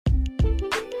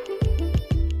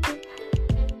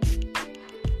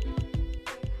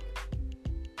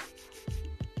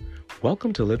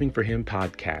Welcome to Living for Him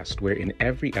podcast, where in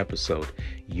every episode,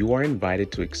 you are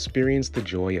invited to experience the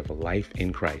joy of a life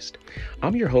in Christ.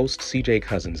 I'm your host, CJ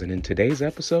Cousins, and in today's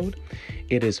episode,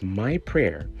 it is my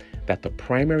prayer that the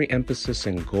primary emphasis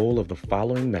and goal of the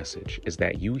following message is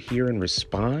that you hear and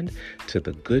respond to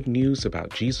the good news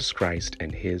about Jesus Christ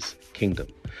and His kingdom.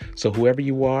 So whoever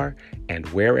you are and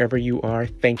wherever you are,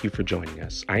 thank you for joining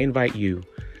us. I invite you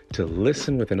to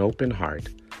listen with an open heart,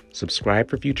 subscribe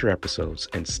for future episodes,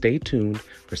 and stay tuned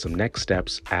for some next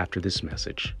steps after this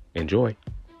message. Enjoy.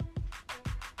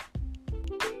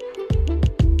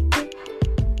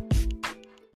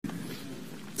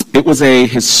 It was a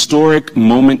historic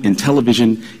moment in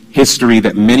television history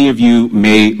that many of you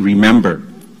may remember.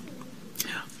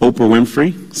 Oprah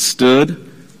Winfrey stood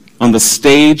on the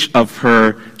stage of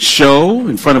her show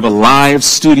in front of a live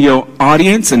studio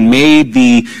audience and made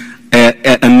the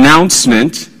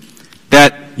announcement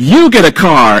that you get a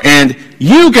car, and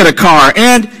you get a car,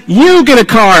 and you get a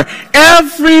car.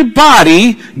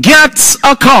 Everybody gets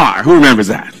a car. Who remembers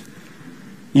that?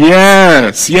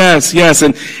 Yes.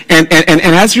 And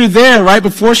as you're there, right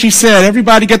before she said,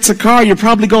 everybody gets a car, you're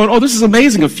probably going, oh, this is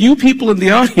amazing. A few people in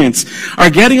the audience are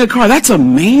getting a car. That's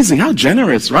amazing. How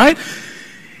generous, right?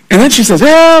 And then she says,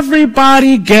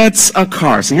 everybody gets a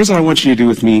car. So here's what I want you to do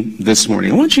with me this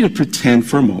morning. I want you to pretend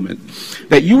for a moment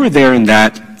that you were there in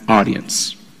that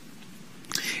audience.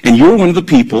 And you were one of the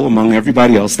people among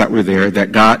everybody else that were there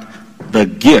that got the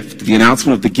gift, the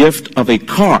announcement of the gift of a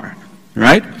car,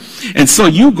 right? And so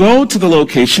you go to the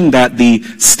location that the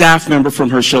staff member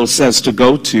from her show says to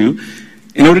go to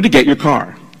in order to get your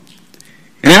car.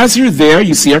 And as you're there,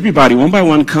 you see everybody one by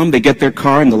one come, they get their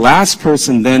car, and the last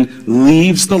person then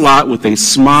leaves the lot with a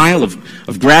smile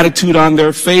of gratitude on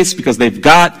their face because they've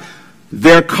got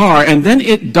their car. And then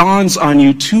it dawns on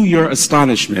you, to your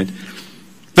astonishment,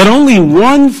 that only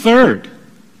 1/3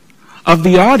 of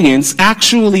the audience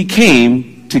actually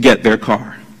came to get their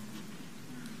car.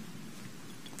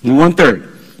 1/3.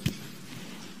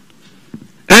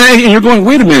 And you're going,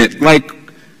 wait a minute, like,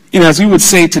 as we would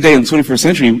say today in the 21st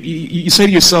century, you say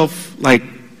to yourself, like,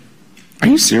 are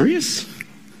you serious?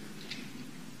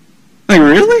 Like,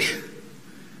 really?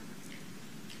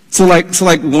 So like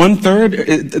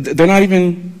 1/3, they're not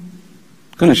even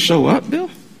going to show up, Bill?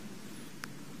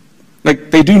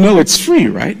 Like, they do know it's free,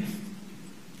 right?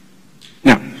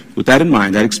 Now, with that in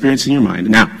mind, that experience in your mind,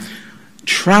 now,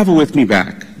 travel with me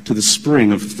back to the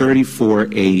spring of 34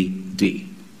 A.D.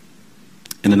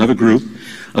 And another group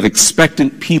of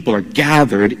expectant people are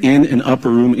gathered in an upper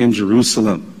room in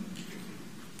Jerusalem.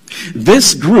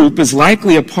 This group is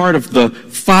likely a part of the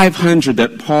 500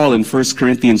 that Paul in 1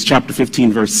 Corinthians chapter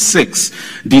 15, verse 6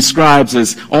 describes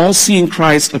as all seeing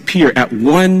Christ appear at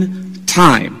one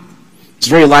time. It's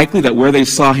very likely that where they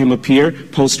saw him appear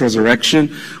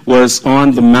post-resurrection was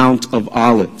on the Mount of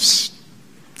Olives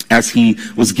as he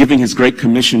was giving his Great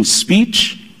Commission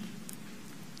speech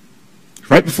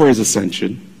right before his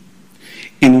ascension,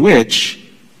 in which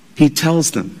he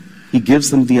tells them, he gives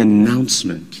them the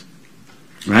announcement,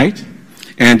 right?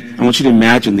 And I want you to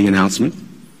imagine the announcement.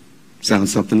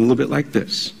 Sounds something a little bit like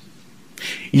this.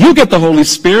 You get the Holy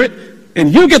Spirit,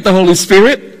 and you get the Holy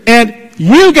Spirit, and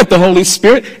you get the Holy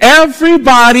Spirit.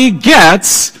 Everybody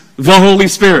gets the Holy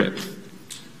Spirit.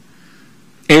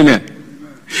 Amen.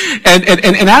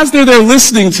 And as they're there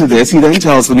listening to this, he then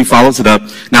tells them, he follows it up.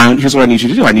 Now, here's what I need you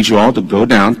to do. I need you all to go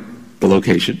down the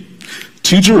location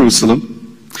to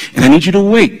Jerusalem, and I need you to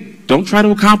wait. Don't try to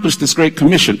accomplish this Great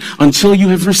Commission until you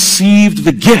have received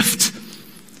the gift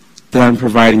that I'm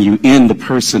providing you in the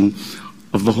person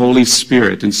of the Holy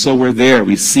Spirit. And so we're there.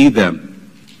 We see them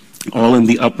all in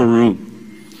the upper room.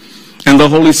 And the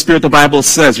Holy Spirit, the Bible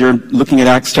says, you're looking at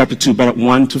Acts chapter 2, about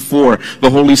 1-4, the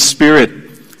Holy Spirit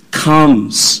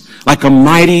comes like a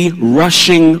mighty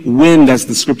rushing wind, as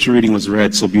the scripture reading was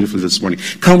read so beautifully this morning.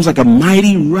 Comes like a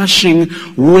mighty rushing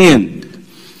wind.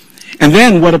 And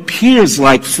then what appears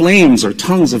like flames or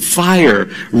tongues of fire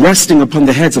resting upon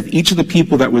the heads of each of the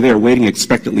people that were there waiting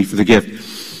expectantly for the gift.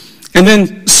 And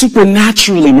then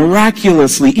supernaturally,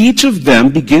 miraculously, each of them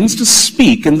begins to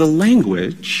speak in the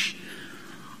language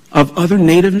of other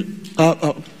native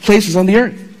places on the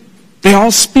earth. They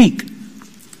all speak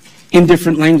in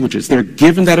different languages. They're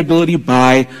given that ability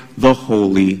by the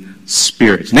Holy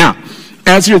Spirit. Now,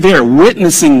 as you're there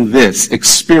witnessing this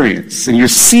experience, and you're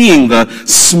seeing the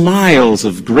smiles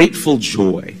of grateful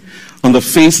joy on the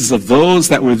faces of those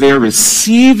that were there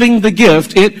receiving the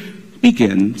gift, it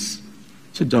begins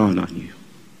to dawn on you.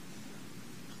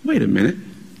 Wait a minute.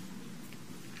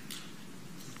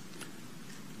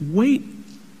 Wait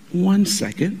 1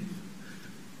 second.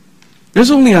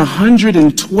 There's only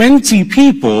 120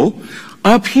 people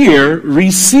up here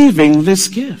receiving this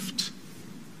gift.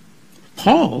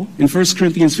 Paul, in 1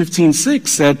 Corinthians 15:6,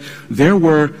 said there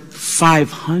were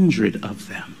 500 of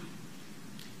them.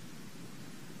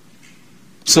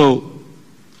 So,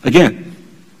 again,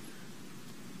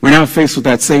 we're now faced with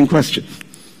that same question.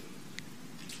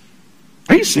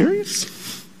 Are you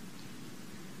serious?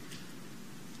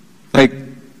 Like,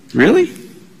 really?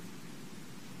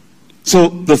 So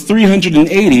the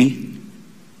 380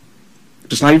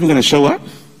 just not even going to show up?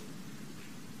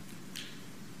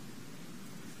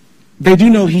 They do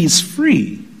know he's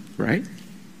free, right?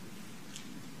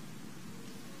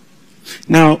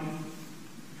 Now,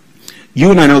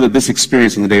 you and I know that this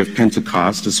experience on the day of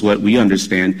Pentecost is what we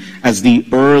understand as the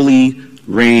early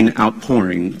rain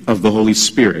outpouring of the Holy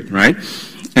Spirit, right?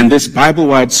 And this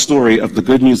Bible-wide story of the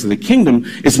good news of the kingdom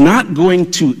is not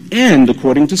going to end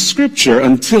according to Scripture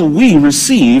until we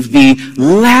receive the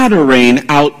latter rain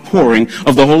outpouring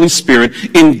of the Holy Spirit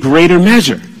in greater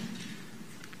measure.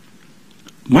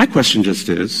 My question just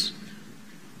is,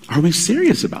 are we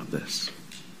serious about this?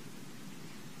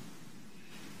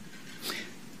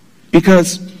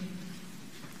 Because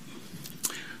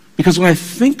when I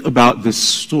think about this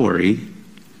story,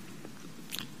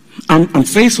 I'm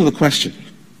faced with a question.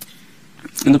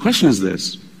 And the question is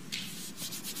this: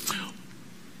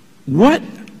 what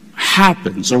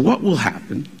happens, or what will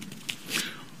happen,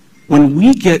 when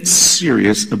we get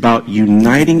serious about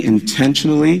uniting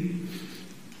intentionally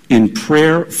in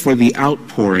prayer for the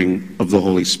outpouring of the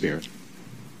Holy Spirit?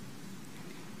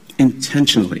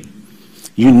 Intentionally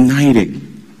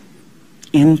uniting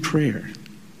in prayer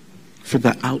for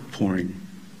the outpouring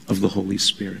of the Holy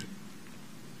Spirit.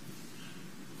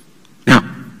 Now,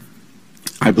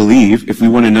 I believe if we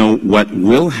want to know what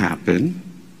will happen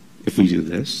if we do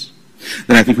this,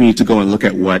 then I think we need to go and look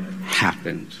at what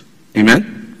happened.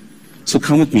 Amen? So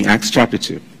come with me, Acts chapter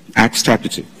 2. Acts chapter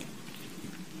 2.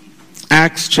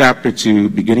 Acts chapter 2,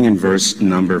 beginning in verse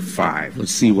number 5.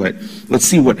 Let's see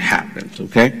what happened,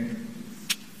 okay?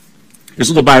 Here's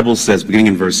what the Bible says, beginning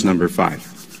in verse number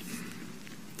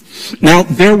 5. Now,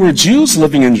 there were Jews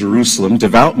living in Jerusalem,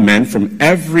 devout men from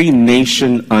every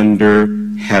nation under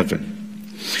heaven.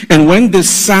 And when this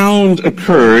sound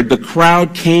occurred, the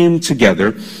crowd came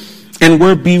together and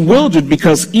were bewildered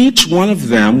because each one of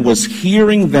them was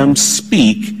hearing them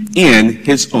speak in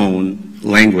his own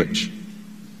language.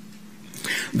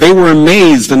 They were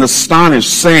amazed and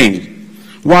astonished, saying,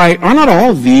 "Why, are not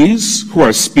all these who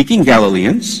are speaking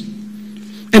Galileans?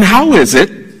 And how is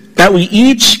it that we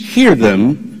each hear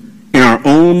them in our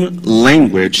own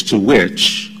language to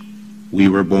which we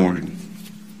were born?"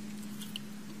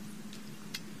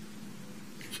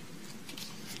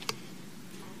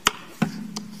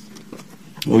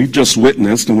 What we've just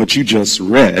witnessed and what you just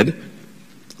read,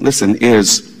 listen,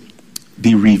 is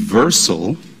the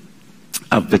reversal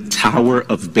of the Tower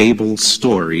of Babel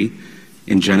story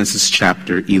in Genesis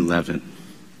chapter 11.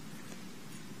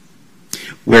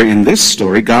 Where in this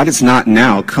story, God is not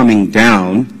now coming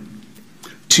down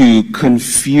to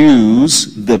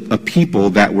confuse a people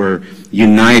that were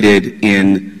united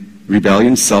in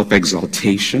rebellion,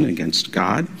 self-exaltation against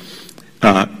God.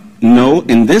 No,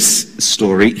 in this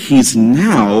story, he's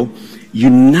now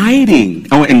uniting,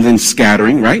 and then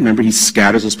scattering, right? Remember, he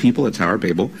scatters those people at Tower of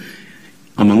Babel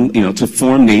among, to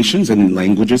form nations and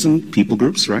languages and people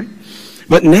groups, right?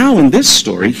 But now in this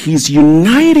story, he's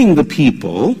uniting the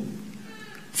people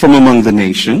from among the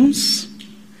nations,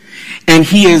 and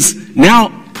he is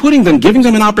now putting them, giving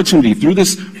them an opportunity through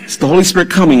this, the Holy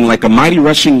Spirit coming like a mighty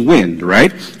rushing wind,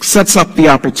 right? Sets up the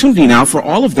opportunity now for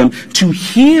all of them to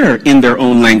hear in their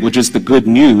own languages the good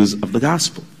news of the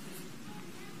gospel.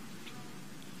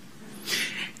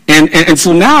 And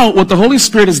so now what the Holy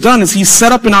Spirit has done is he's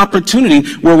set up an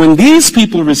opportunity where when these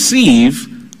people receive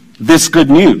this good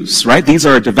news, right? These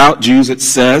are devout Jews, it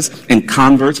says, and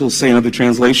converts, we'll say in other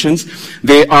translations.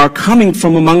 They are coming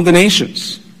from among the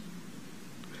nations.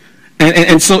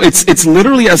 And so it's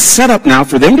literally a setup now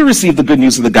for them to receive the good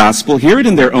news of the gospel, hear it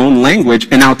in their own language,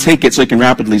 and now take it so it can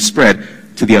rapidly spread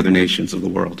to the other nations of the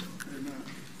world.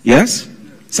 Yes?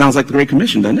 Sounds like the Great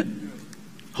Commission, doesn't it?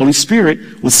 Holy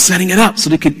Spirit was setting it up so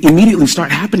they could immediately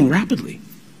start happening rapidly.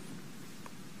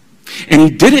 And he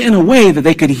did it in a way that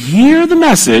they could hear the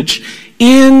message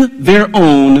in their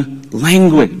own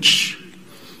language.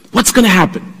 What's going to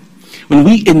happen when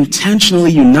we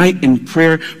intentionally unite in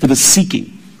prayer for the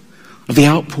seeking of the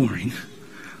outpouring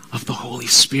of the Holy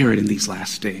Spirit in these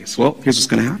last days? Well, here's what's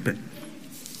going to happen.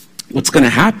 What's going to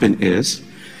happen is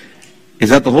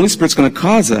that the Holy Spirit's going to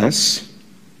cause us,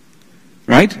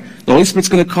 right, The Holy Spirit's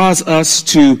going to cause us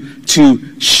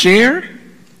to share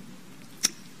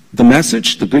the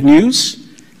message, the good news,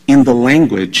 in the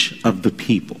language of the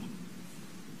people.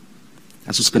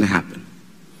 That's what's going to happen.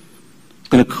 It's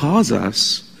going to cause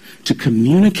us to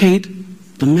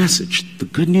communicate the message, the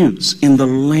good news, in the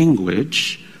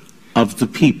language of the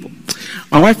people.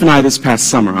 My wife and I, this past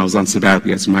summer, I was on sabbatical.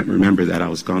 Yes, you might remember that. I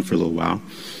was gone for a little while.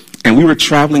 And we were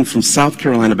traveling from South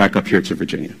Carolina back up here to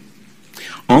Virginia.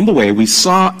 On the way, we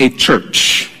saw a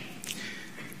church.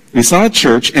 We saw a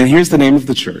church, and here's the name of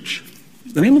the church.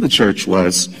 The name of the church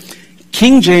was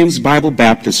King James Bible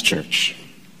Baptist Church.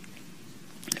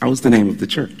 That was the name of the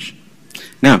church.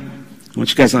 Now, I want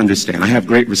you guys to understand, I have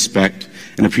great respect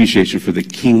and appreciation for the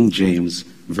King James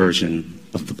Version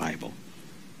of the Bible.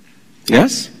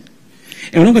 Yes?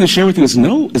 And what I'm going to share with you is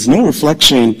no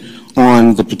reflection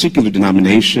on the particular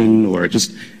denomination or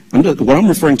just, what I'm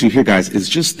referring to here, guys, is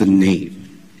just the name.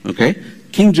 Okay?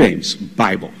 King James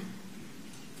Bible.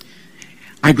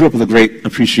 I grew up with a great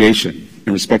appreciation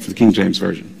and respect for the King James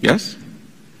Version. Yes?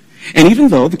 And even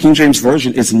though the King James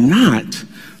Version is not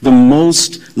the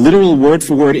most literal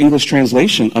word-for-word English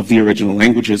translation of the original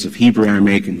languages of Hebrew,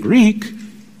 Aramaic, and Greek,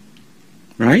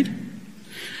 right?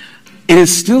 It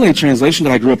is still a translation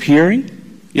that I grew up hearing,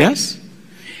 yes?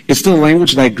 It's still a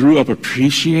language that I grew up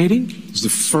appreciating. It was the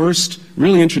first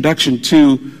really introduction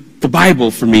to the Bible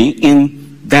for me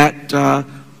in that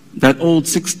old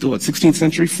 16th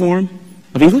century form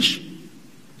of English.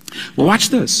 Well, watch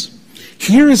this.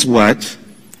 Here is what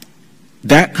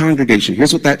that congregation,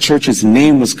 here's what that church's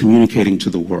name was communicating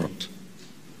to the world.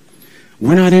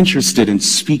 We're not interested in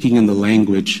speaking in the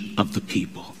language of the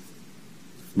people.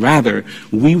 Rather,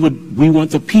 we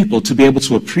want the people to be able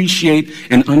to appreciate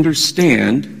and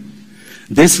understand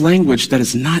this language that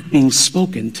is not being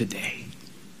spoken today.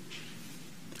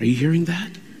 Are you hearing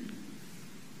that?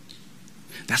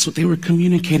 That's what they were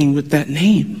communicating with that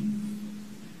name.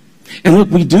 And look,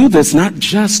 we do this not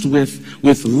just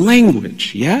with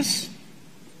language, yes?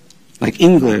 Like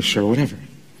English or whatever.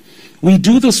 We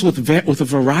do this with a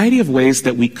variety of ways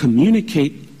that we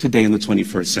communicate today in the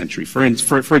 21st century. For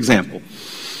example,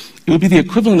 it would be the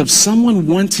equivalent of someone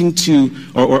wanting to,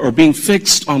 or being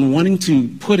fixed on wanting to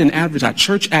put a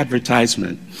church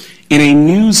advertisement in a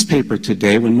newspaper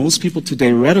today when most people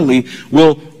today readily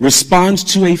will respond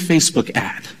to a Facebook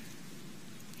ad.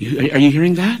 Are you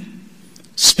hearing that?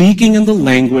 Speaking in the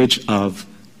language of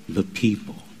the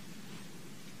people.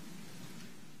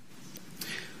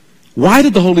 Why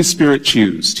did the Holy Spirit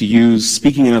choose to use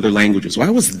speaking in other languages? Why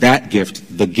was that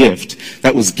gift the gift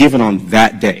that was given on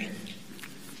that day?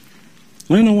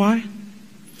 Want to know why?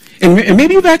 And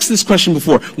maybe you've asked this question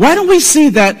before. Why don't we see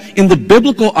that in the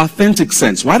biblical, authentic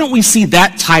sense? Why don't we see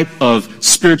that type of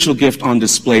spiritual gift on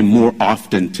display more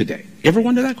often today? You ever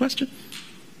wonder that question?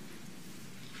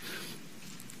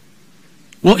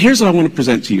 Well, here's what I want to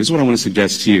present to you. Here's what I want to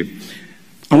suggest to you.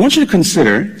 I want you to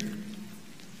consider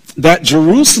that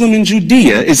Jerusalem in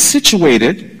Judea is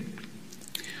situated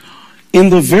in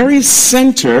the very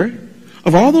center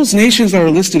of all those nations that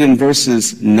are listed in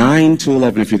verses 9 to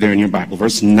 11, if you're there in your Bible.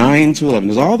 Verse 9 to 11.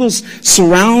 There's all those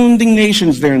surrounding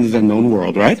nations there in the known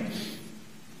world, right?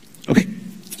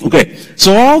 Okay.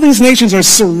 So all these nations are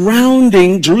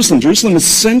surrounding Jerusalem. Jerusalem is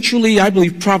centrally, I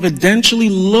believe, providentially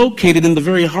located in the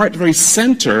very heart, the very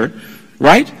center,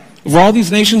 right, of where all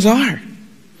these nations are.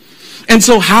 And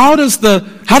so how does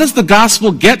the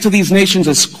gospel get to these nations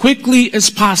as quickly as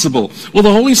possible? Well,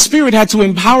 the Holy Spirit had to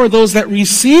empower those that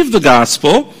receive the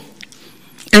gospel,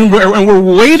 and we're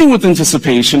waiting with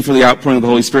anticipation for the outpouring of the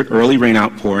Holy Spirit, early rain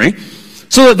outpouring,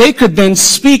 so that they could then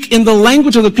speak in the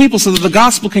language of the people so that the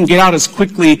gospel can get out as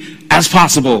quickly as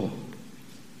possible.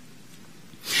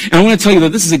 And I want to tell you that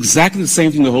this is exactly the same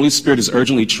thing the Holy Spirit is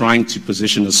urgently trying to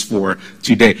position us for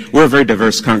today. We're a very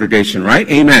diverse congregation, right?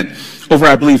 Amen. Over,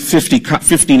 I believe, 50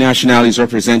 nationalities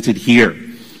represented here.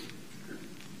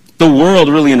 The world,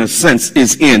 really, in a sense,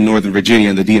 is in Northern Virginia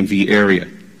and the DMV area.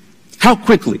 How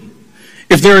quickly?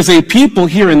 If there is a people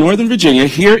here in Northern Virginia,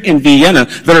 here in Vienna,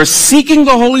 that are seeking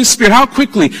the Holy Spirit, how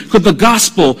quickly could the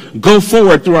gospel go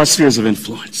forward through our spheres of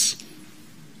influence?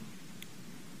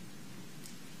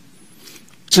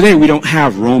 Today, we don't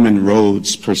have Roman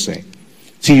roads, per se,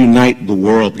 to unite the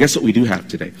world. But guess what we do have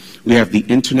today? We have the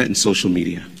internet and social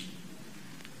media.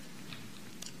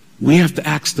 We have to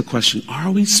ask the question,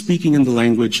 are we speaking in the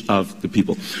language of the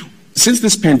people? Since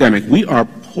this pandemic, we are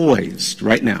poised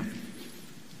right now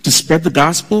to spread the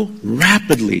gospel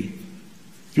rapidly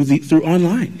through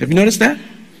online. Have you noticed that?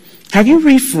 Have you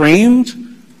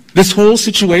reframed this whole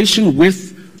situation with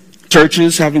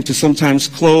churches having to sometimes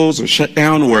close or shut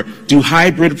down or do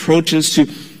hybrid approaches to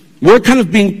We're kind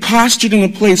of being postured in a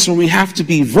place where we have to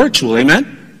be virtual,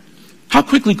 amen? How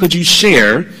quickly could you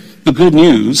share the good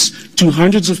news to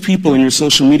hundreds of people in your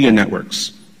social media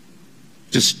networks?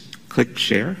 Just click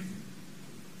share.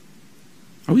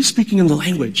 Are we speaking in the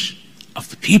language of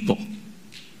the people?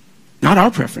 Not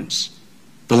our preference,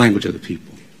 the language of the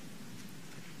people.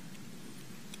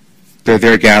 They're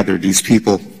there gathered, these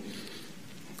people.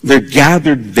 They're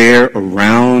gathered there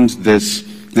around this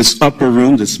upper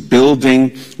room, this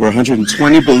building where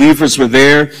 120 believers were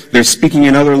there. They're speaking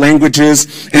in other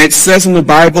languages. And it says in the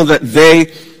Bible that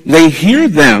they hear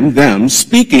them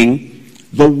speaking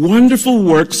the wonderful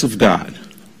works of God.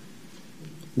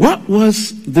 What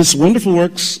was this wonderful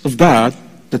works of God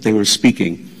that they were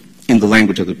speaking in the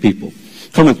language of the people?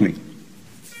 Come with me.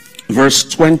 Verse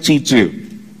 22.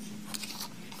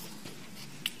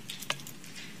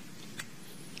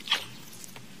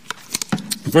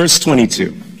 Verse 22.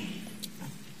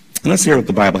 And let's hear what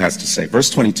the Bible has to say. Verse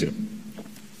 22.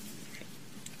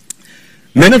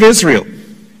 Men of Israel.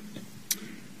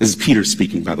 This is Peter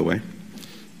speaking, by the way.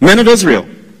 Men of Israel,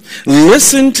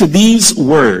 listen to these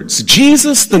words.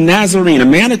 Jesus the Nazarene, a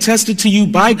man attested to you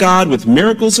by God with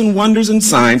miracles and wonders and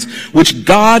signs, which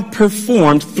God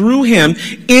performed through him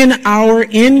in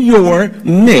your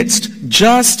midst,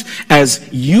 just as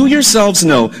you yourselves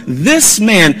know. This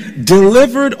man,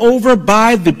 delivered over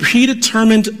by the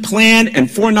predetermined plan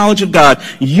and foreknowledge of God,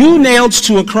 you nailed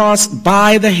to a cross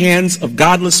by the hands of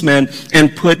godless men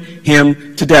and put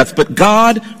him to death. But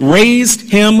God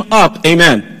raised him up.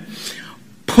 Amen.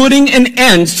 Putting an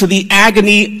end to the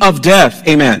agony of death.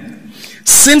 Amen.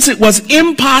 Since it was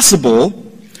impossible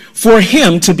for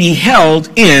him to be held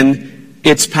in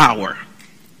its power.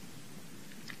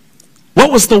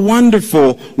 What was the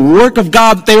wonderful work of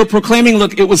God that they were proclaiming?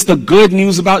 Look, it was the good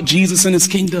news about Jesus and his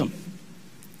kingdom.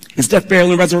 His death, burial,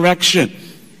 and resurrection.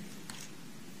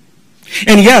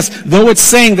 And yes, though it's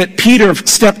saying that Peter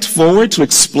stepped forward to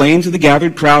explain to the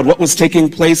gathered crowd what was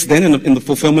taking place then in the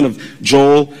fulfillment of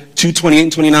Joel 2:28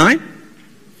 and 29,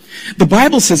 the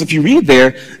Bible says, if you read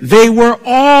there, they were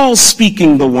all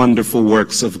speaking the wonderful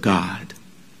works of God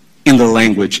in the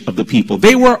language of the people.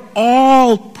 They were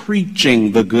all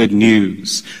preaching the good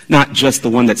news, not just the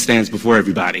one that stands before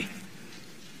everybody,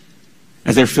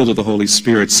 as they're filled with the Holy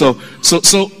Spirit. So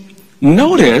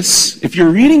notice, if you're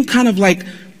reading kind of like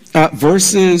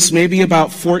verses maybe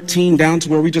about 14 down to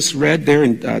where we just read there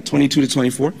in 22 to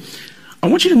 24, I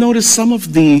want you to notice some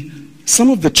of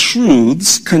the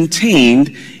truths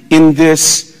contained in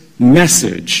this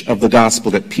message of the gospel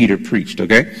that Peter preached,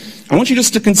 okay? I want you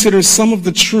just to consider some of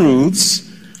the truths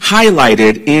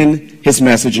highlighted in his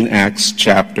message in Acts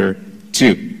chapter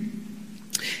 2.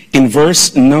 In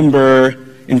verse number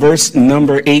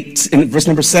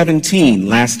 17,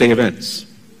 last day events.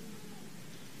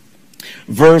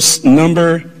 Verse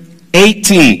number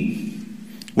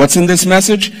 18. What's in this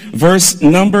message? Verse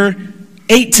number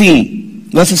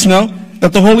 18 lets us know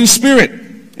that the Holy Spirit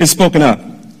is spoken of.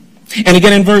 And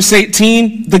again in verse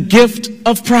 18, the gift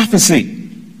of prophecy.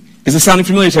 Is this sounding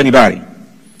familiar to anybody?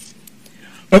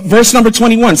 Verse number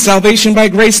 21, salvation by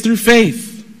grace through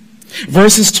faith.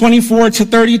 Verses 24 to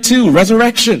 32,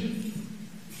 resurrection.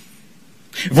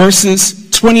 Verses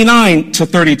 29 to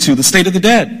 32, the state of the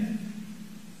dead.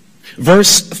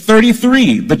 Verse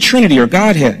 33, the Trinity or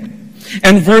Godhead.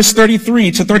 And verse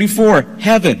 33 to 34,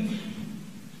 heaven.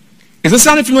 Is this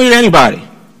sounding familiar to anybody?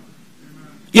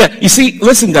 Yeah, you see,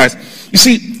 listen guys. You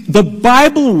see, the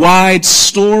Bible-wide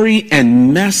story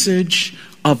and message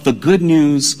of the good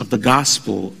news of the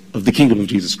gospel of the kingdom of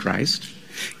Jesus Christ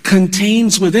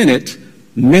contains within it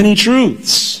many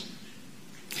truths.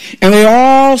 And they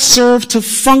all serve to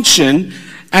function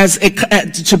as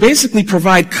to basically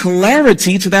provide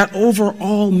clarity to that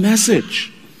overall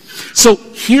message. So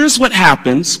here's what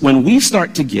happens when we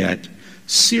start to get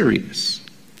serious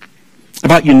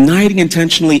about uniting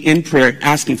intentionally in prayer,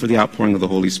 asking for the outpouring of the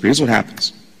Holy Spirit. Here's what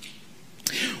happens.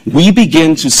 We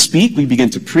begin to speak, we begin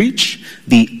to preach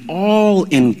the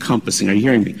all-encompassing, are you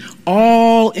hearing me?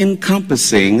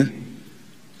 All-encompassing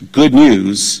good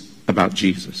news about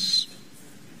Jesus.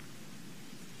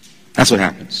 That's what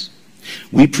happens.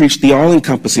 We preach the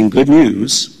all-encompassing good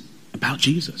news about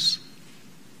Jesus.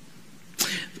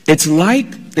 It's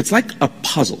like a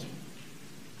puzzle.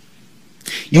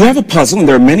 You have a puzzle, and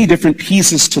there are many different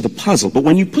pieces to the puzzle, but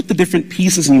when you put the different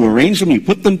pieces and you arrange them, you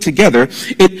put them together,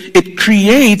 it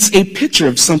creates a picture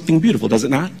of something beautiful, does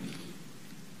it not?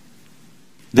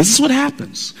 This is what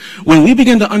happens when we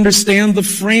begin to understand the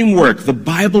framework, the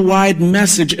Bible-wide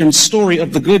message and story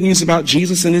of the good news about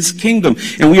Jesus and his kingdom,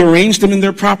 and we arrange them in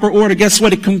their proper order. Guess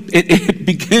what? It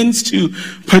begins to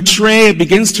portray, it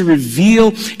begins to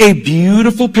reveal a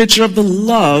beautiful picture of the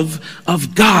love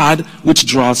of God which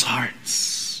draws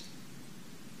hearts.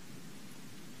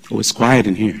 Oh, it's quiet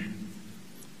in here.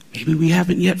 Maybe we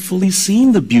haven't yet fully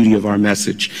seen the beauty of our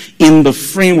message in the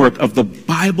framework of the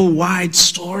Bible-wide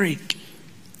story.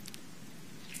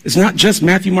 It's not just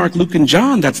Matthew, Mark, Luke, and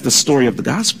John that's the story of the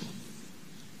gospel.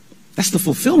 That's the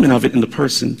fulfillment of it in the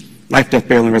person, life, death,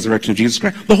 burial, and resurrection of Jesus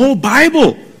Christ. The whole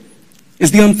Bible is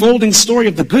the unfolding story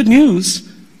of the good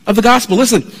news of the gospel.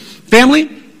 Listen, family,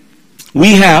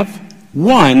 we have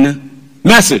one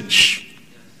message.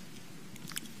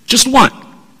 Just one.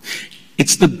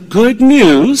 It's the good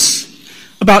news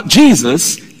about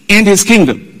Jesus and his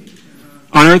kingdom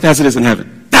on earth as it is in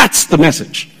heaven. That's the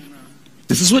message.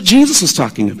 This is what Jesus was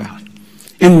talking about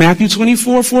in Matthew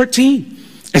 24:14.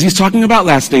 As he's talking about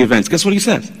last day events, guess what he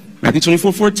says? Matthew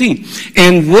 24:14.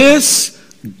 And this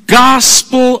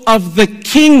gospel of the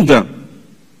kingdom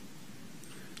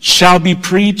shall be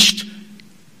preached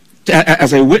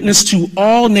as a witness to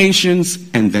all nations,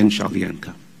 and then shall the end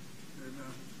come.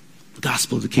 The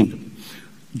gospel of the kingdom.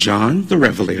 John, the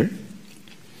Revelator,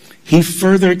 he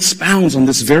further expounds on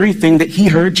this very thing that he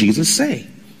heard Jesus say.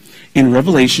 In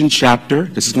Revelation chapter,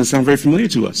 this is going to sound very familiar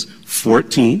to us,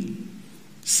 14,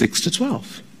 6 to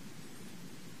 12.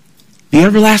 The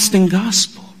everlasting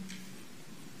gospel.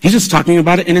 He's just talking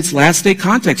about it in its last day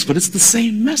context, but it's the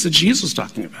same message Jesus was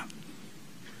talking about.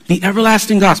 The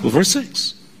everlasting gospel, verse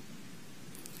 6.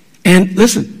 And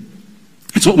listen,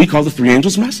 it's what we call the three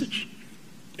angels' message.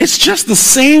 It's just the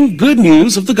same good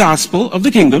news of the gospel of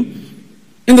the kingdom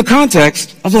in the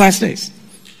context of the last days.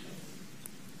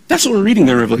 That's what we're reading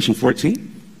there in Revelation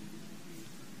 14.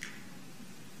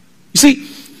 You see,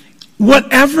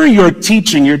 whatever your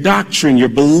teaching, your doctrine, your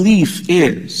belief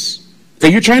is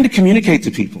that you're trying to communicate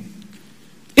to people,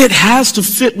 it has to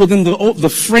fit within the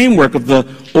framework of the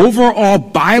overall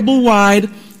Bible-wide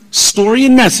story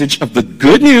and message of the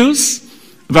good news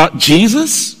about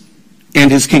Jesus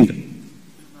and his kingdom.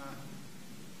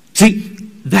 See,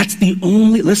 that's the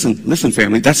only, listen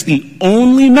family, that's the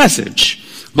only message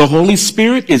the Holy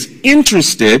Spirit is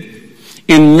interested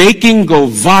in making go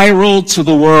viral to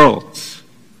the world.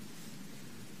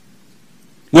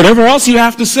 Whatever else you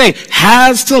have to say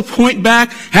has to point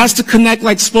back, has to connect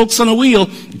like spokes on a wheel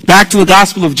back to the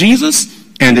gospel of Jesus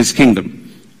and his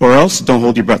kingdom. Or else, don't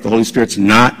hold your breath. The Holy Spirit's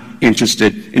not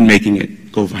interested in making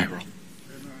it go viral.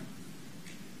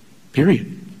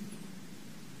 Period.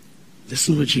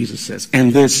 Listen to what Jesus says.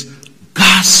 And this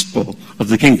gospel of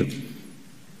the kingdom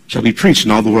shall be preached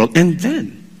in all the world, and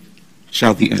then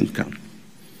shall the end come.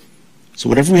 So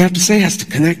whatever we have to say has to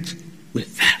connect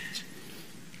with that.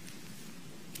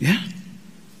 Yeah.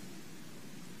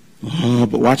 Oh,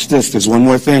 but watch this. There's one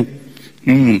more thing.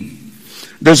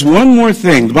 There's one more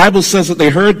thing. The Bible says that they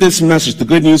heard this message, the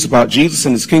good news about Jesus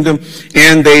and his kingdom,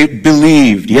 and they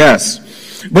believed.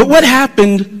 Yes. But what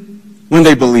happened when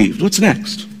they believed? What's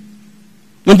next?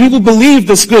 When people believe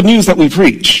this good news that we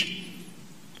preach,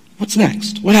 what's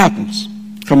next? What happens?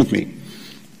 Come with me.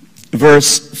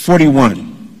 Verse 41.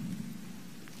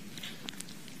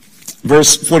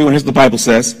 Verse 41, here's what the Bible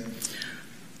says.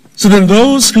 So then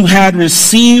those who had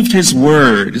received his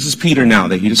word, this is Peter now,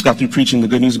 that he just got through preaching the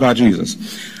good news about Jesus.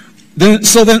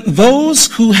 So then those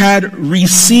who had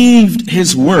received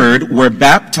his word were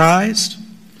baptized.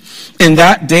 And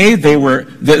that day they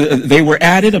were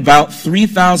added about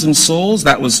 3,000 souls.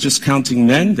 That was just counting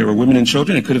men. There were women and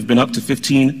children. It could have been up to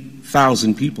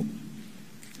 15,000 people.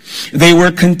 They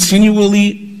were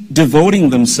continually devoting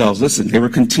themselves. Listen, they were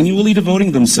continually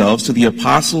devoting themselves to the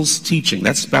apostles' teaching.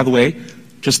 That's, by the way,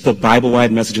 just the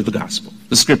Bible-wide message of the gospel,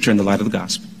 the scripture in the light of the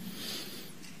gospel.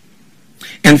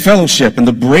 And fellowship and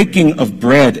the breaking of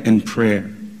bread and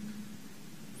prayer.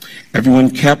 Everyone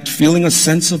kept feeling a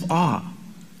sense of awe.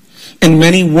 And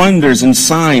many wonders and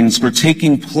signs were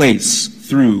taking place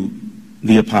through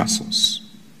the apostles.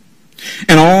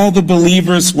 And all the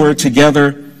believers were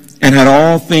together and had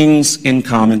all things in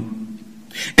common.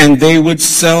 And they would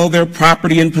sell their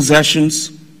property and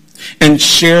possessions and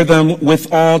share them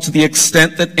with all to the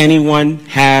extent that anyone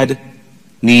had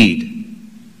need.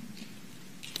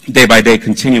 Day by day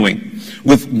continuing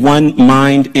with one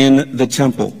mind in the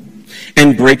temple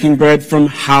and breaking bread from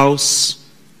house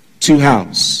to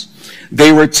house.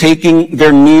 They were taking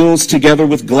their meals together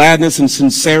with gladness and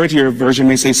sincerity, or a version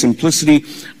may say simplicity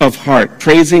of heart,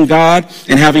 praising God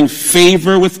and having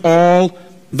favor with all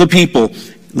the people.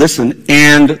 Listen,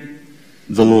 and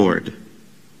the Lord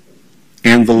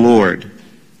And the Lord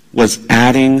was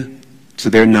adding to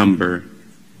their number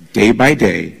day by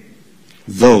day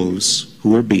those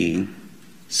who were being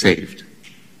saved.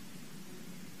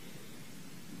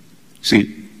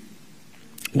 See,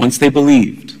 once they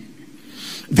believed,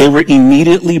 they were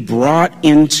immediately brought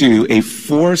into a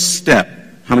 4-step,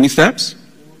 how many steps?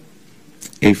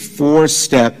 A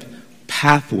 4-step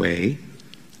pathway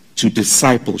to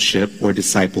discipleship or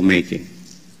disciple making.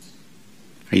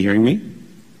 Are you hearing me?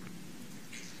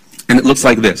 And it looks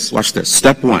like this. Watch this.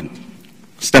 Step one.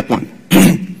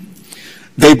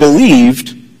 They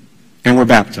believed and were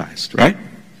baptized, right?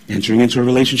 Entering into a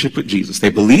relationship with Jesus. They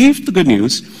believed the good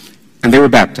news and they were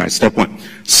baptized. Step one.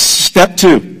 Step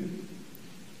two.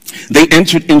 They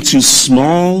entered into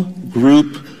small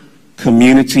group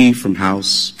community from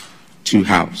house to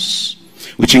house,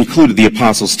 which included the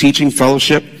apostles' teaching,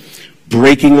 fellowship,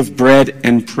 breaking of bread,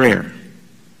 and prayer.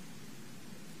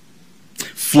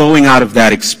 Flowing out of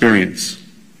that experience.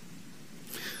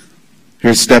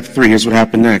 Here's step 3. Here's what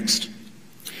happened next.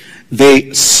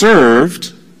 They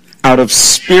served out of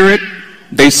spirit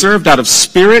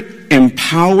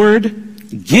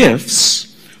empowered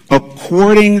gifts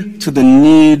according to the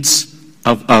needs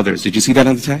of others. Did you see that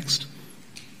in the text?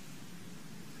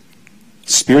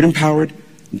 Spirit empowered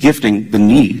gifting the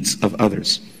needs of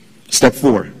others. Step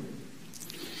 4.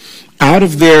 Out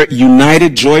of their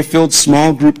united, joy-filled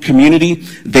small group community,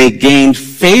 they gained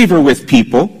favor with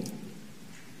people,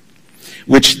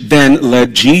 which then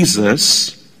led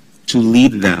Jesus to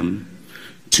lead them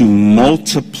to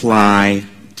multiply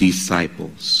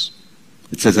disciples.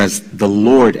 It says, as the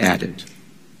Lord added.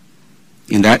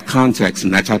 In that context,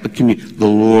 in that type of community, the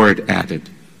Lord added.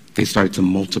 They started to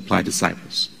multiply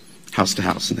disciples, house to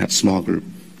house, in that small group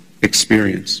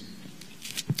experience.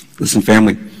 Listen,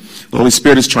 family. The Holy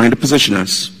Spirit is trying to position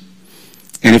us.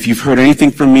 And if you've heard anything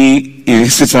from me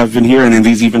since I've been here and in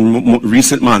these even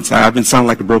recent months, I've been sounding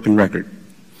like a broken record.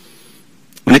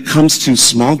 When it comes to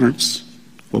small groups,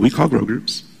 what we call grow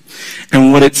groups,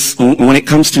 and when it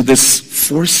comes to this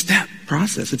 4-step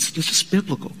process, it's just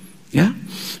biblical. Yeah?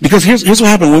 Because here's what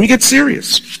happens. When we get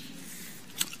serious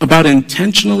about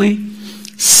intentionally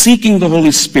seeking the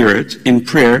Holy Spirit in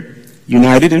prayer,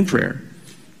 united in prayer,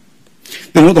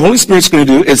 then what the Holy Spirit's going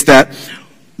to do is that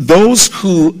those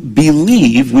who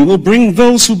believe, we will bring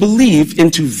those who believe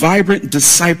into vibrant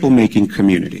disciple-making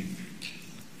community.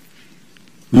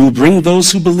 We will bring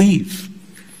those who believe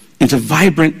into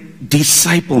vibrant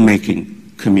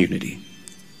disciple-making community.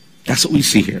 That's what we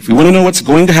see here. If we want to know what's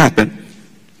going to happen,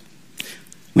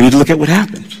 we need to look at what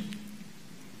happened.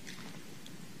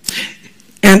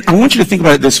 And I want you to think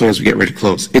about it this way as we get ready to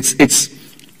close. It's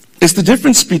the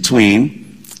difference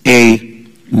between a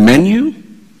menu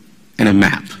and a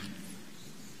map.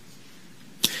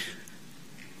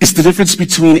 It's the difference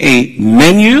between a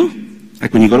menu,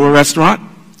 like when you go to a restaurant,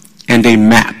 and a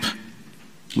map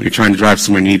when you're trying to drive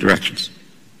somewhere and you need directions.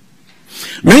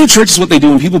 Many churches, what they do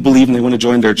when people believe and they want to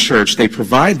join their church, they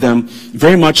provide them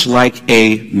very much like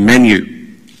a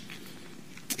menu.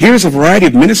 Here's a variety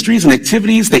of ministries and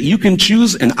activities that you can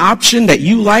choose an option that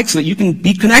you like so that you can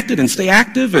be connected and stay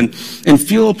active and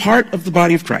feel a part of the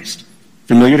body of Christ.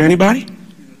 Familiar to anybody?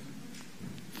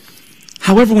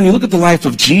 However, when you look at the life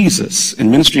of Jesus and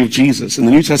ministry of Jesus in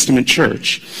the New Testament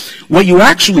church, what you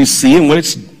actually see and what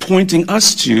it's pointing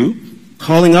us to,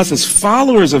 calling us as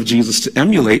followers of Jesus to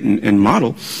emulate and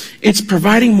model, it's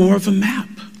providing more of a map,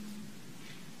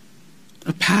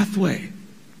 a pathway,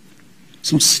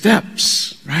 some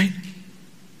steps, right,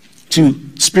 to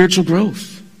spiritual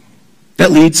growth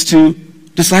that leads to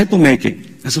disciple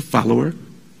making as a follower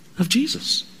of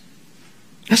Jesus.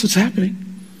 That's what's happening.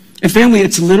 And family,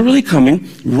 it's literally coming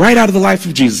right out of the life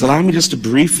of Jesus. Allow me just to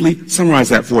briefly summarize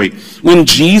that for you. When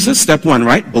Jesus, step 1,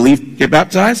 right, believe, get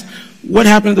baptized, what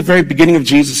happened at the very beginning of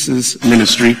Jesus'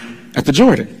 ministry at the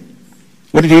Jordan?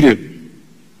 What did he do?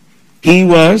 He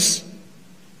was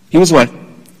what?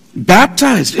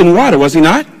 Baptized in water, was he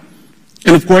not?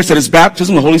 And of course, at his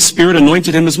baptism, the Holy Spirit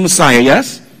anointed him as Messiah,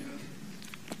 yes?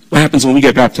 What happens when we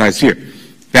get baptized here?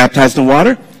 Baptized in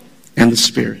water and the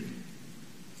Spirit.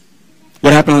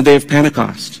 What happened on the day of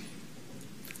Pentecost?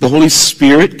 The Holy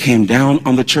Spirit came down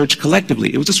on the church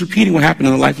collectively. It was just repeating what happened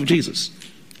in the life of Jesus.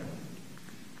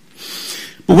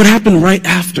 But what happened right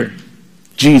after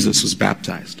Jesus was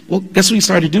baptized? Well, guess what he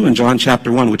started to do in John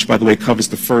chapter 1, which, by the way, covers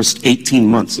the first 18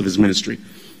 months of his ministry.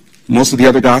 Most of the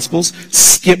other Gospels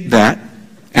skip that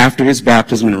after his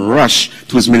baptism and rush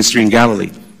to his ministry in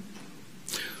Galilee.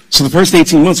 So the first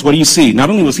 18 months, what do you see? Not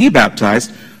only was he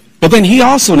baptized, but then he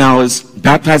also now is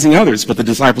baptizing others, but the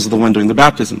disciples are the one doing the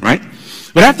baptism, right?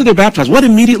 But after they're baptized, what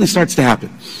immediately starts to happen?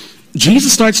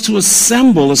 Jesus starts to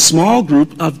assemble a small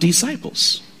group of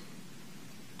disciples.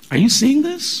 Are you seeing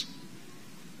this?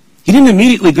 He didn't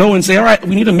immediately go and say, all right,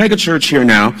 we need a mega church here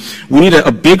now. We need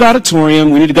a big auditorium.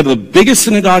 We need to go to the biggest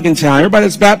synagogue in town. Everybody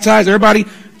that's baptized, everybody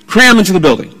cram into the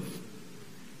building.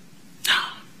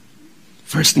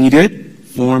 First thing he did,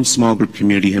 form small group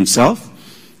community himself.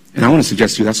 And I want to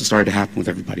suggest to you that's what started to happen with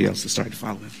everybody else that started to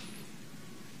follow him.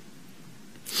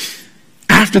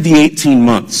 After the 18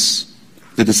 months,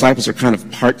 the disciples are kind of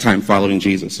part-time following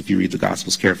Jesus, if you read the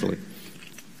Gospels carefully.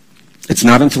 It's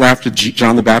not until after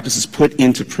John the Baptist is put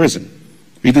into prison,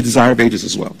 read the Desire of Ages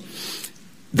as well,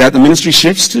 that the ministry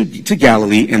shifts to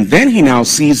Galilee, and then he now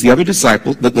sees the other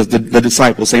disciples, the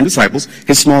disciples, same disciples,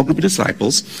 his small group of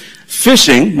disciples,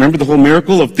 fishing. Remember the whole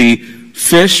miracle of the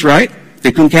fish, right?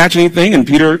 They couldn't catch anything, and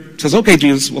Peter says, okay,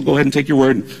 Jesus, we'll go ahead and take your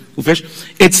word, and we'll fish.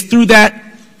 It's through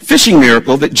that fishing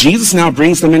miracle that Jesus now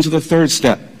brings them into the third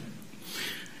step.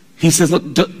 He says,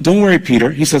 look, don't worry,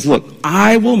 Peter. He says, look,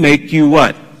 I will make you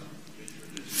what?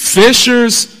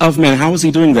 Fishers of men. How is he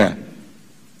doing that?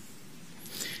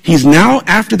 He's now,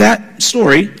 after that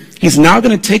story, he's now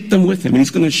going to take them with him, and he's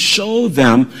going to show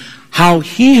them how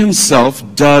he himself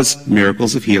does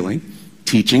miracles of healing,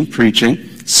 teaching, preaching,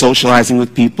 socializing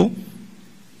with people,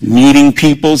 meeting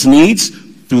people's needs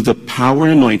through the power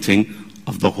and anointing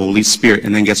of the Holy Spirit.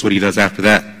 And then guess what he does after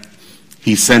that?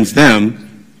 He sends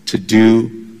them to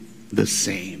do the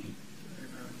same.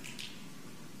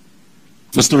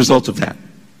 What's the result of that?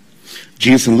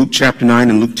 Jesus in Luke chapter 9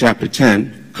 and Luke chapter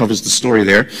 10 covers the story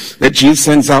there, that Jesus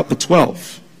sends out the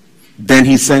 12. Then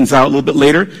he sends out a little bit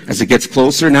later, as it gets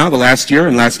closer now, the last year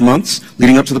and last months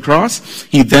leading up to the cross,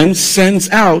 he then sends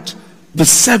out the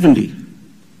 70.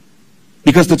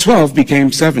 Because the 12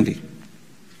 became 70. I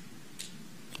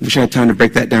wish I had time to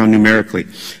break that down numerically.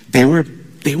 They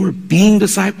were being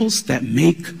disciples that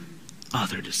make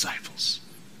other disciples.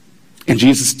 And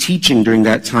Jesus' teaching during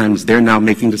that time, as they're now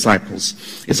making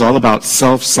disciples, is all about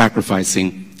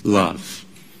self-sacrificing love.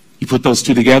 You put those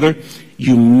two together,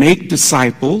 you make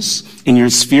disciples in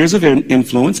your spheres of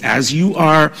influence. As you're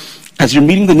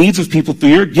meeting the needs of people through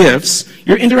your gifts,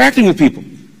 you're interacting with people.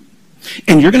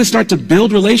 And you're going to start to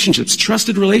build relationships,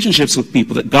 trusted relationships with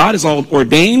people that God has all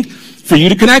ordained for you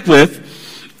to connect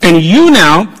with. And you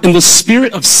now, in the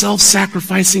spirit of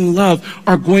self-sacrificing love,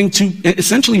 are going to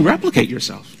essentially replicate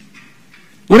yourself.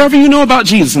 Whatever you know about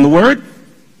Jesus and the Word,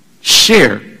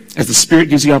 share as the Spirit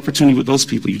gives you opportunity with those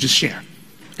people. You just share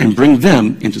and bring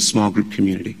them into small group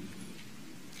community.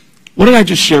 What did I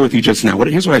just share with you just now?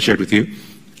 Here's what I shared with you.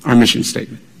 Our mission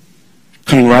statement.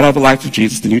 Coming right out of the life of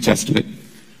Jesus, the New Testament.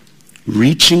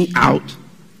 Reaching out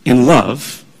in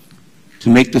love to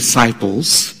make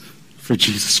disciples for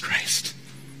Jesus Christ.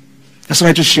 That's what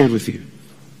I just shared with you.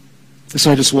 That's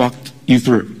what I just walked you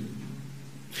through.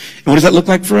 And what does that look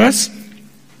like for us?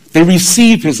 They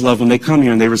receive his love when they come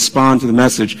here and they respond to the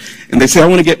message. And they say, I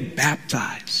want to get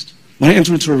baptized. I want to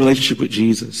enter into a relationship with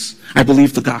Jesus. I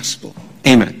believe the gospel.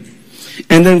 Amen.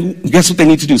 And then guess what they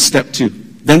need to do? Step 2.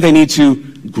 Then they need to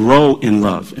grow in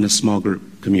love in a small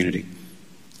group community.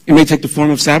 It may take the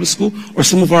form of Sabbath school or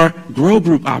some of our grow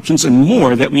group options and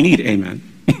more that we need. Amen.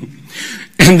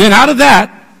 And then out of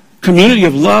that community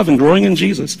of love and growing in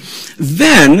Jesus,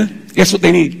 then guess what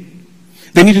they need?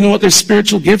 They need to know what their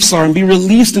spiritual gifts are and be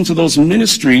released into those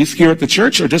ministries here at the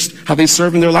church or just how they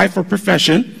serve in their life or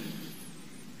profession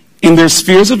in their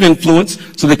spheres of influence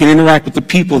so they can interact with the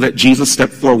people that Jesus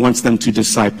stepped forward wants them to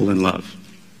disciple in love.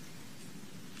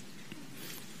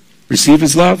 Receive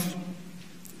his love,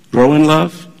 grow in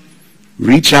love,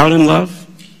 reach out in love,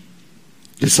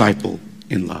 disciple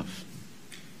in love.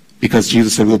 Because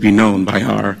Jesus said we'll be known by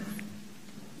our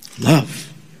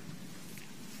love.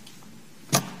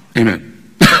 Amen.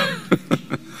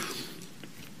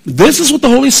 This is what the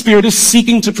Holy Spirit is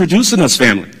seeking to produce in us,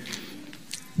 family.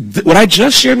 What I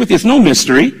just shared with you is no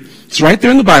mystery. It's right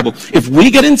there in the Bible. If we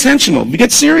get intentional, we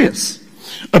get serious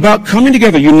about coming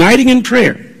together, uniting in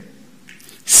prayer,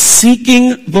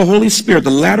 seeking the Holy Spirit,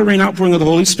 the latter rain outpouring of the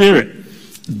Holy Spirit,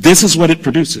 this is what it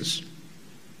produces.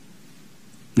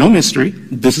 No mystery.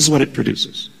 This is what it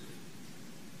produces.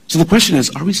 So the question is,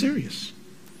 are we serious?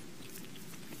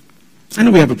 I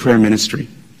know we have a prayer ministry,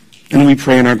 and we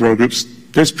pray in our grow groups.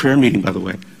 There's prayer meeting, by the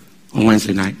way, on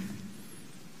Wednesday night.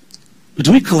 But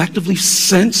do we collectively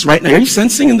sense right now, are you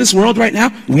sensing in this world right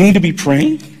now, we need to be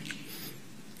praying?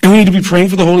 And we need to be praying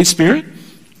for the Holy Spirit?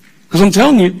 Because I'm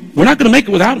telling you, we're not going to make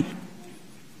it without him.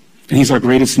 And he's our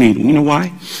greatest need. And you know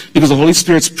why? Because the Holy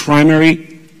Spirit's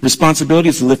primary responsibility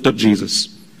is to lift up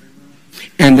Jesus.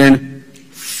 And then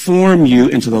form you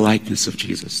into the likeness of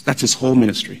Jesus. That's his whole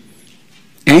ministry.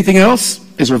 Anything else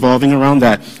is revolving around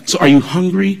that. So are you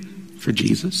hungry for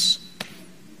Jesus?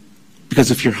 Because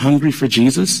if you're hungry for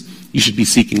Jesus, you should be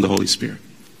seeking the Holy Spirit.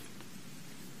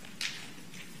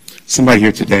 Somebody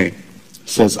here today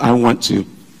says, I want to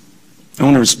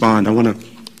respond. I want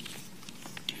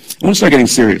to start getting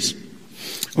serious.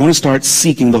 I want to start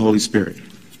seeking the Holy Spirit.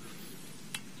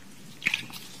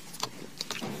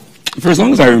 For as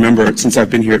long as I remember, since I've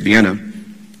been here at Vienna,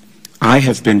 I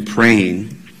have been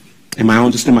praying in my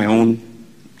own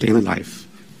daily life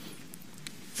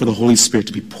for the Holy Spirit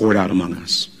to be poured out among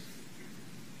us.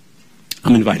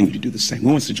 I'm inviting you to do the same. Who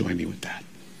wants to join me with that?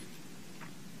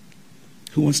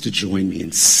 Who wants to join me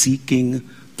in seeking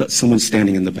someone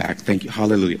standing in the back? Thank you.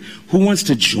 Hallelujah. Who wants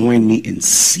to join me in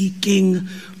seeking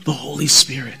the Holy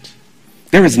Spirit?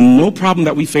 There is no problem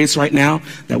that we face right now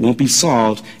that won't be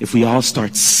solved if we all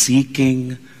start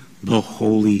seeking the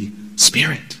Holy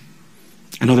Spirit.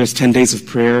 I know there's 10 days of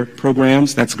prayer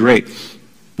programs. That's great.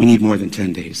 We need more than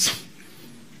 10 days.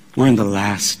 We're in the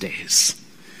last days.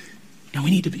 And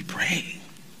we need to be praying.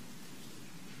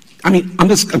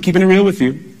 I'm keeping it real with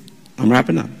you. I'm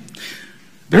wrapping up.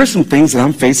 There are some things that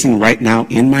I'm facing right now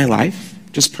in my life,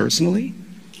 just personally,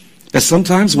 that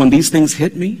sometimes when these things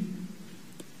hit me,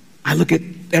 I look at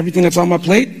everything that's on my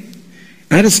plate, and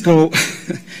I just go,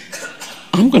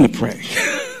 I'm going to pray.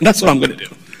 That's what I'm going to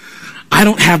do. I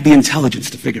don't have the intelligence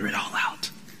to figure it all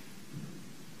out.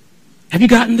 Have you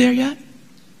gotten there yet?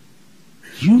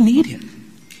 You need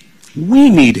him. We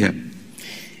need him.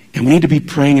 And we need to be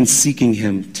praying and seeking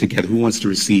him together. Who wants to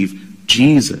receive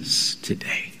Jesus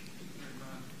today?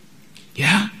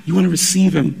 Yeah? You want to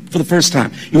receive him for the first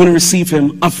time. You want to receive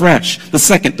him afresh, the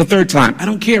second, the third time. I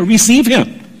don't care. Receive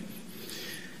him.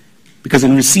 Because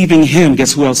in receiving him,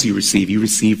 guess who else you receive? You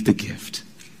receive the gift.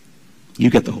 You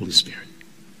get the Holy Spirit.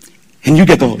 And you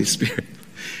get the Holy Spirit.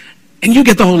 And you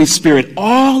get the Holy Spirit.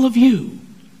 All of you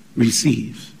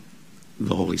receive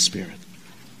the Holy Spirit.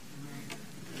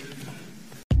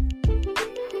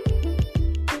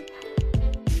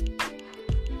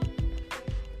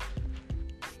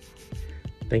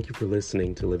 Thank you for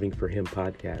listening to Living for Him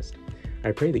podcast.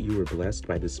 I pray that you were blessed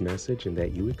by this message and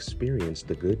that you experienced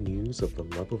the good news of the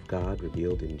love of God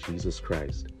revealed in Jesus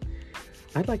Christ.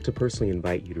 I'd like to personally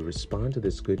invite you to respond to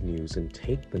this good news and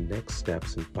take the next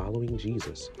steps in following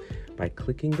Jesus by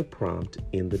clicking the prompt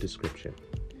in the description.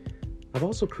 I've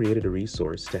also created a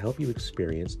resource to help you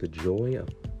experience the joy of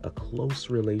a close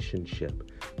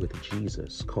relationship with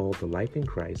Jesus called the Life in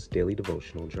Christ Daily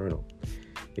Devotional Journal.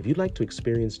 If you'd like to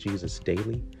experience Jesus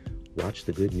daily, watch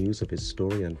the good news of his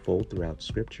story unfold throughout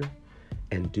Scripture,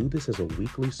 and do this as a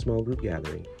weekly small group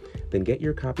gathering, then get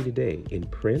your copy today in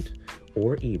print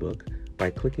or ebook by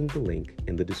clicking the link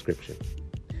in the description.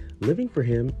 Living for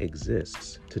Him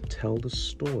exists to tell the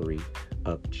story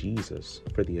of Jesus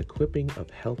for the equipping of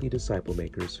healthy disciple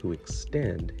makers who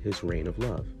extend his reign of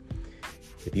love.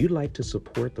 If you'd like to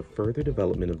support the further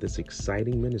development of this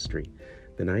exciting ministry,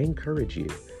 then I encourage you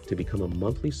to become a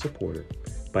monthly supporter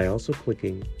by also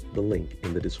clicking the link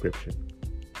in the description.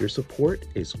 Your support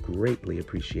is greatly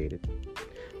appreciated.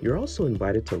 You're also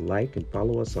invited to like and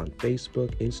follow us on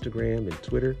Facebook, Instagram, and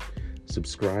Twitter,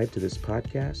 subscribe to this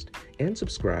podcast, and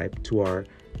subscribe to our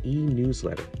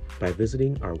e-newsletter by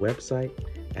visiting our website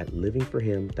at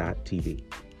livingforhim.tv.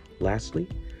 Lastly,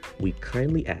 we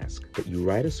kindly ask that you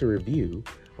write us a review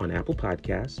on Apple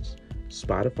Podcasts,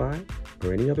 Spotify,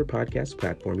 or any other podcast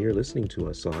platform you're listening to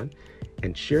us on,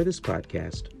 and share this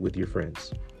podcast with your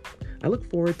friends. I look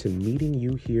forward to meeting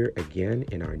you here again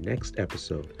in our next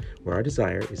episode, where our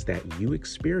desire is that you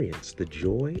experience the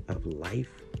joy of life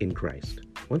in Christ.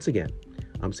 Once again,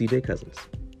 I'm CJ Cousins,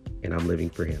 and I'm living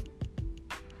for Him.